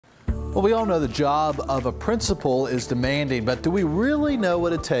Well, we all know the job of a principal is demanding, but do we really know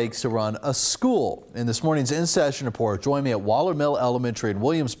what it takes to run a school? In this morning's In Session report, join me at Waller Mill Elementary in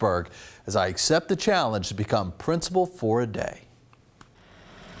Williamsburg as I accept the challenge to become principal for a day.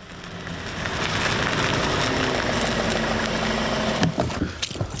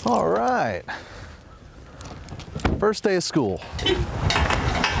 All right. First day of school.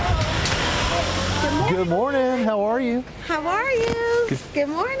 Good morning. How are you? How are you? Good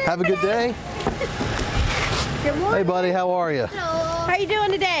morning. Have a good day. Good morning. Hey, buddy. How are you? Hello. How are you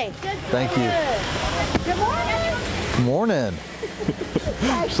doing today? Good. Thank you. Good morning. Good morning.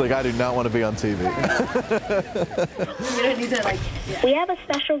 She's like, I do not want to be on TV. We have a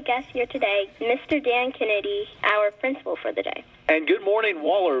special guest here today, Mr. Dan Kennedy, our principal for the day. And good morning,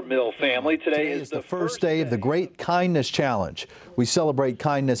 Waller Mill family. Today is the first day of the Great Kindness Challenge. We celebrate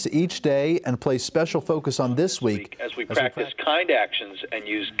kindness each day and place special focus on this week as we practice kind actions and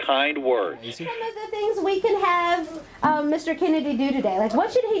use kind words. Some of the things we can have Mr. Kennedy do today. Like,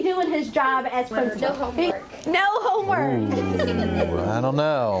 what should he do in his job as principal? No homework. No homework. Ooh, I don't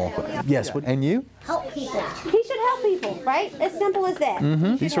know. Yes, and you? Help people. He should help people, right? As simple as that.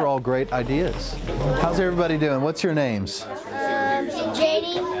 These are all great ideas. How's everybody doing? What's your names?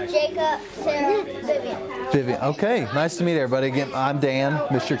 JD, Jacob, Sarah, Vivian. Vivian. Okay, nice to meet everybody. Again, I'm Dan,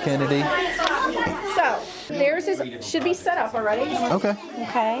 Mr. Kennedy. So, theirs should be set up already. Okay.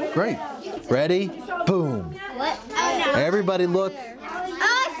 Okay. Great. Ready? Boom. What? Oh, no. Everybody look. Oh,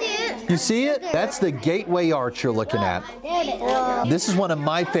 I see it. You see it? That's the Gateway Arch you're looking at. There it is. This is one of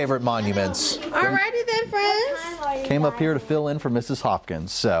my favorite monuments. Alrighty then, friends. Came up here to fill in for Mrs.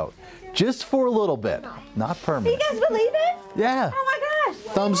 Hopkins, so just for a little bit, not Do permanent. you guys believe it? Yeah. Oh my gosh.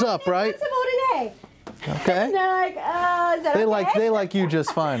 Thumbs up, right? Principal today. Okay. And they're like, is that They like you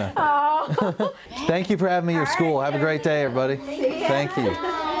just fine. Oh. Thank you for having me at your school. Have a great day, everybody. Thank you.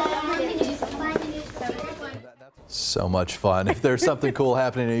 So much fun. If there's something cool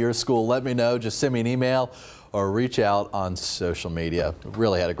happening at your school, let me know. Just send me an email or reach out on social media.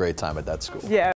 Really had a great time at that school. Yeah.